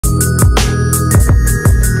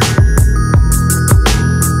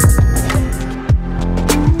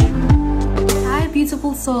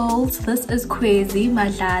souls, this is Kwezi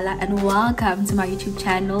Madlala and welcome to my YouTube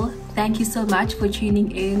channel. Thank you so much for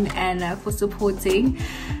tuning in and for supporting,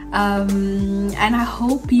 and I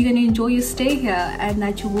hope you're gonna enjoy your stay here and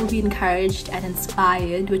that you will be encouraged and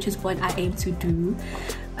inspired, which is what I aim to do.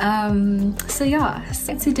 So yeah,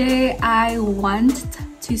 so today I want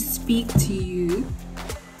to speak to you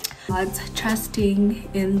about trusting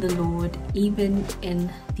in the Lord even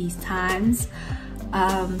in these times.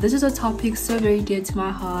 This is a topic so very dear to my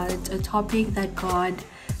heart, a topic that God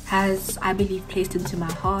has, I believe, placed into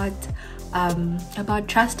my heart, about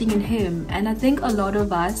trusting in Him. And I think a lot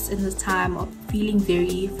of us in this time are feeling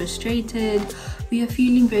very frustrated. We are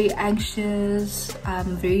feeling very anxious,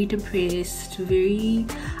 very depressed, very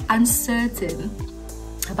uncertain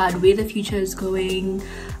about where the future is going.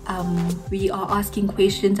 We are asking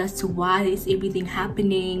questions as to why is everything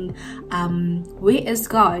happening, where is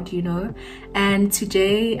God, you know. And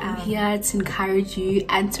today I'm here to encourage you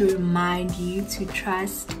and to remind you to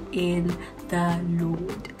trust in the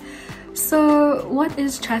Lord. So what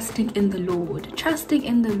is trusting in the Lord? Trusting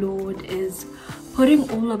in the Lord is putting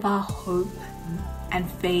all of our hope and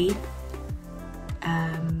faith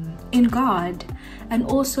in God, and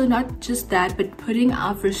also not just that, but putting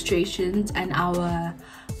our frustrations and our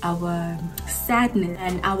sadness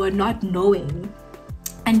and our not knowing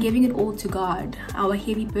and giving it all to God, our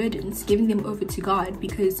heavy burdens, giving them over to God,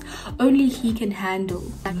 because only He can handle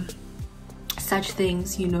such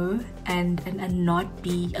things, you know, and not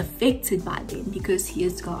be affected by them, because He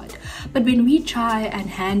is God. But when we try and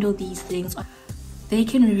handle these things, they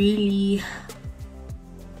can really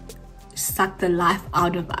suck the life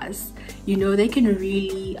out of us, you know. They can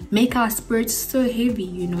really make our spirits so heavy,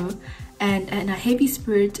 you know, and a heavy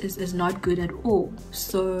spirit is not good at all.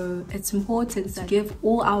 So it's important to give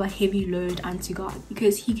all our heavy load unto God,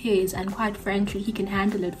 because He cares, and quite frankly He can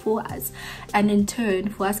handle it for us. And in turn,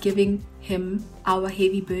 for us giving Him our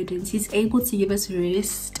heavy burdens, He's able to give us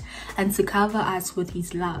rest and to cover us with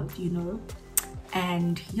His love, you know.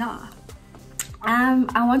 And yeah,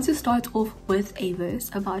 I want to start off with a verse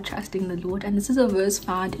about trusting the Lord, and this is a verse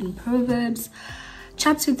found in Proverbs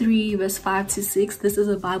chapter 3 verse 5 to 6. This is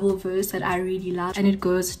a Bible verse that I really love, and it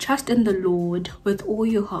goes, "Trust in the Lord with all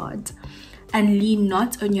your heart and lean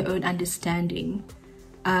not on your own understanding.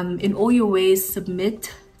 In all your ways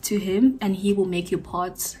submit to Him, and He will make your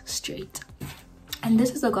paths straight." And this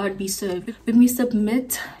is a God we serve. When we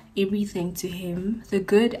submit everything to Him, the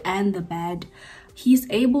good and the bad, He's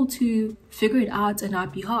able to figure it out on our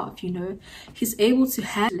behalf, you know. He's able to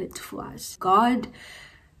handle it for us. God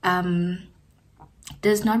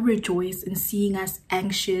does not rejoice in seeing us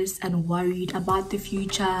anxious and worried about the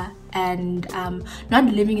future, and not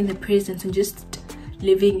living in the present and just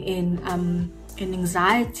living in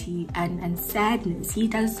anxiety and sadness.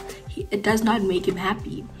 It does not make Him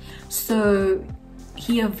happy. So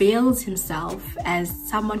He avails Himself as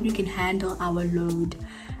someone who can handle our load,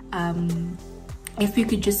 if we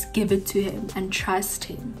could just give it to Him and trust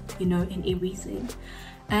Him, you know, in everything.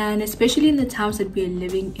 And especially in the times that we're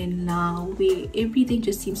living in now, where everything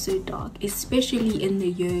just seems so dark, especially in the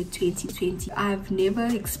year 2020. I've never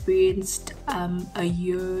experienced a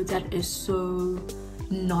year that is so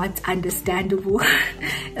not understandable.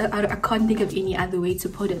 I can't think of any other way to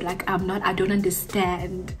put it. Like, I don't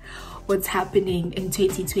understand what's happening in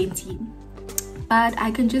 2020. But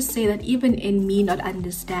I can just say that even in me not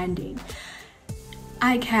understanding,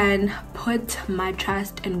 I can put my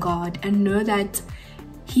trust in God and know that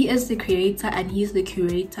He is the creator and He's the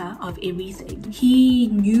curator of everything. He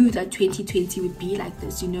knew that 2020 would be like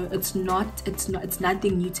this, you know. It's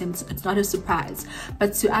nothing new to Him. It's not a surprise.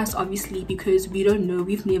 But to us, obviously, because we don't know,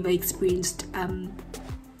 we've never experienced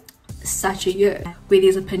such a year where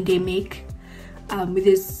there's a pandemic, where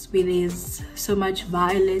there's so much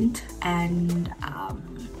violence and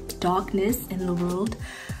darkness in the world.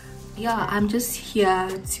 Yeah, I'm just here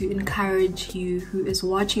to encourage you who is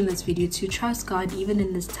watching this video to trust God even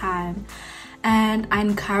in this time. And I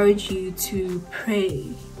encourage you to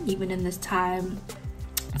pray even in this time,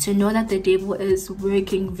 to know that the devil is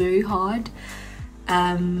working very hard.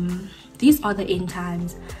 These are the end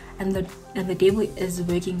times, and the devil is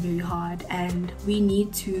working very hard, and we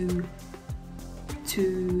need to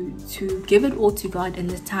give it all to God in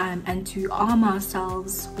this time, and to arm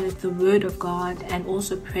ourselves with the word of God, and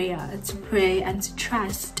also prayer, to pray and to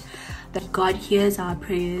trust that God hears our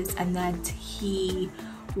prayers, and that He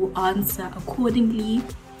will answer accordingly.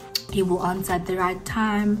 He will answer at the right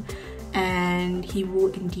time, and He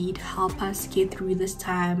will indeed help us get through this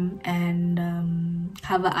time, and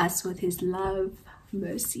cover us with His love,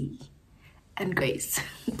 mercy and grace.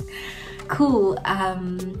 Cool.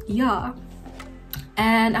 Yeah,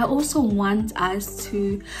 And I also want us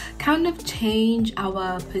to kind of change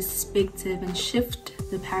our perspective and shift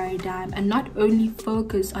the paradigm, and not only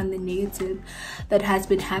focus on the negative that has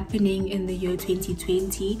been happening in the year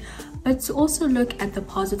 2020, but to also look at the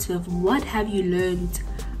positive. What have you learned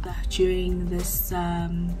during this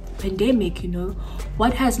pandemic? You know,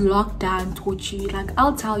 what has lockdown taught you? Like,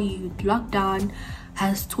 I'll tell you, lockdown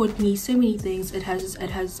has taught me so many things. It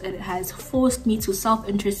has forced me to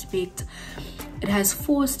self-introspect. It has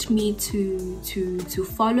forced me to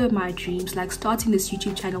follow my dreams. Like, starting this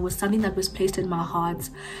YouTube channel was something that was placed in my heart,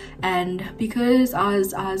 and because I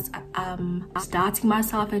was starting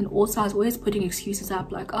myself, and also I was always putting excuses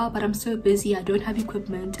up, like, oh, but I'm so busy, I don't have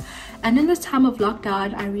equipment. And in this time of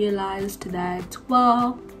lockdown, I realized that,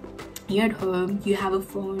 well, you're at home, you have a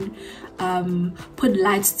phone, put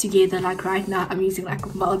lights together. Like right now I'm using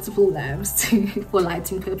like multiple lamps for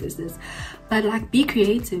lighting purposes, but like, be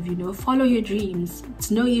creative, you know, follow your dreams.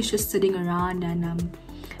 It's no use just sitting around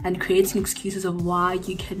and creating excuses of why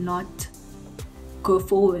you cannot go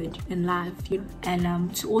forward in life, you know.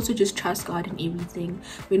 And to also just trust God in everything.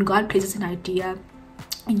 When God places an idea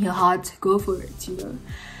in your heart, go for it, you know.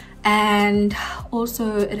 And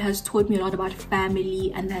also, it has taught me a lot about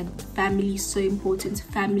family, and that family is so important.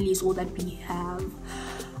 Family is all that we have.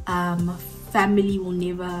 Family will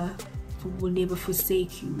never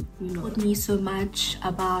forsake you, you know. It taught me so much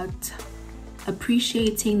about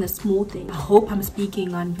appreciating the small things. I hope I'm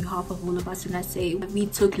speaking on behalf of all of us when I say we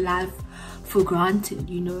took life for granted,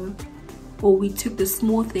 you know, or we took the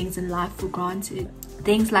small things in life for granted.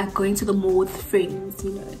 Things like going to the mall with friends,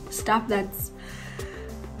 you know, stuff that's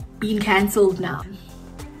being cancelled now.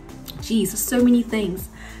 Geez, so many things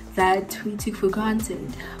that we took for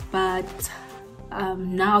granted, but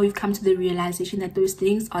now we've come to the realization that those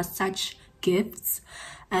things are such gifts,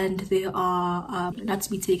 and they are not to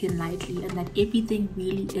be taken lightly, and that everything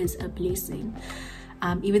really is a blessing.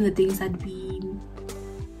 Even the things that we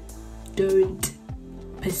don't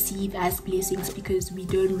perceive as blessings because we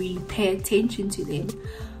don't really pay attention to them,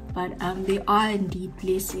 but they are indeed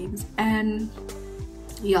blessings. And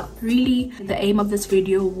yeah, really the aim of this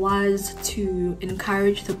video was to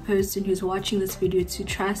encourage the person who's watching this video to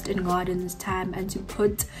trust in God in this time, and to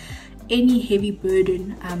put any heavy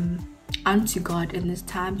burden unto God in this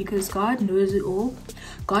time, because God knows it all.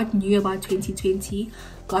 God knew about 2020.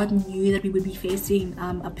 God knew that we would be facing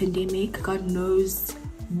a pandemic. God knows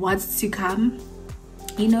what's to come,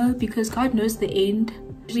 you know, because God knows the end.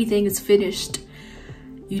 Everything is finished.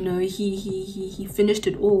 You know, he finished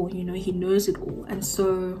it all, you know, he knows it all. And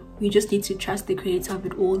so we just need to trust the creator of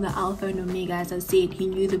it all, the Alpha and Omega. As I said, he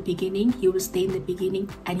knew the beginning, he was there in the beginning,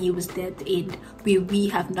 and he was there at the end, where we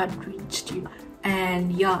have not reached, you know.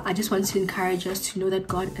 And yeah, I just want to encourage us to know that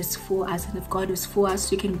God is for us, and if God is for us,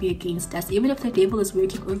 who can be against us? Even if the devil is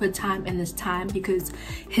working overtime in this time because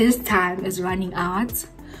his time is running out,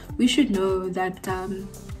 we should know that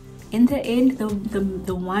in the end,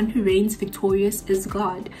 the one who reigns victorious is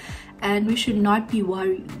God, and we should not be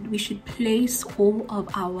worried. We should place all of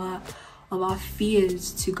our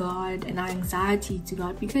fears to God and our anxiety to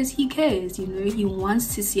God, because he cares, you know. He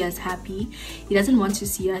wants to see us happy. He doesn't want to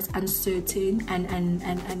see us uncertain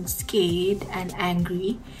and scared and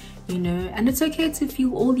angry, you know. And it's okay to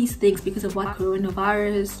feel all these things because of what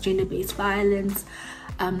coronavirus, gender-based violence,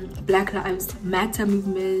 Black Lives Matter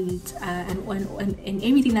movement, and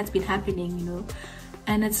everything that's been happening, you know.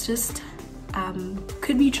 And it's just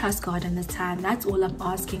could we trust God in this time? That's all I'm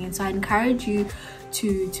asking. And so I encourage you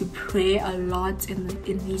to pray a lot in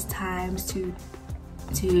these times, to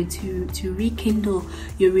rekindle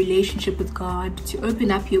your relationship with God, to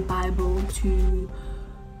open up your Bible,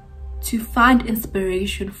 to find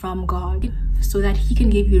inspiration from God, so that he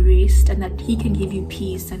can give you rest, and that he can give you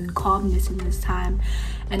peace and calmness in this time.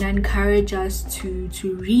 And I encourage us to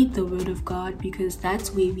read the word of God, because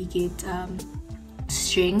that's where we get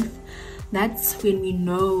strength. That's when we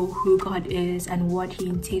know who God is and what he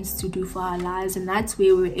intends to do for our lives, and that's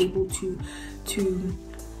where we're able to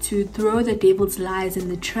throw the devil's lies in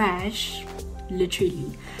the trash,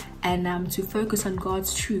 literally, and to focus on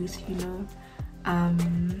God's truth, you know.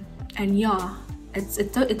 And yeah,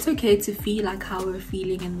 it's okay to feel like how we're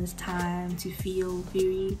feeling in this time, to feel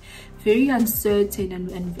very, very uncertain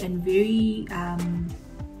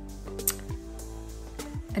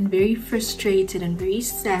and very frustrated and very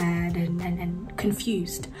sad and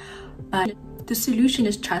confused. But the solution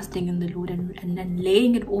is trusting in the Lord and then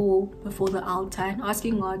laying it all before the altar and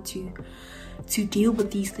asking God to deal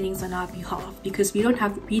with these things on our behalf, because we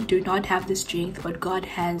do not have the strength, but God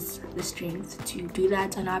has the strength to do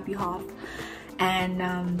that on our behalf.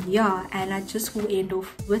 And yeah, and I just will end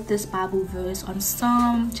off with this Bible verse on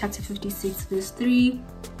Psalm chapter 56 verse 3,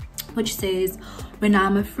 which says, when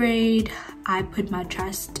I'm afraid, I put my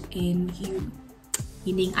trust in you.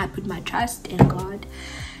 Meaning, I put my trust in God.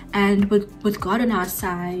 And with God on our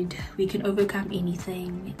side, we can overcome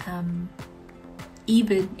anything,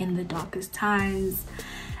 even in the darkest times.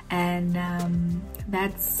 And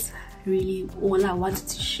that's really all I wanted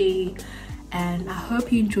to share. And I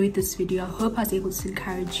hope you enjoyed this video. I hope I was able to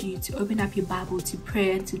encourage you to open up your Bible, to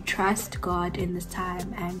pray, and to trust God in this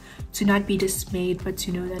time, and to not be dismayed, but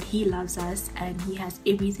to know that He loves us and He has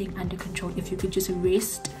everything under control. If you could just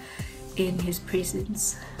rest in His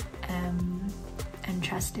presence and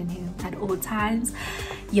trust in Him at all times.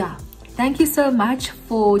 Yeah, thank you so much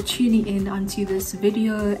for tuning in onto this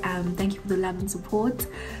video. Thank you for the love and support.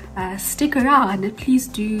 Stick around, please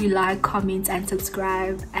do like, comment and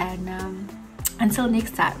subscribe, and until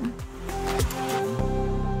next time.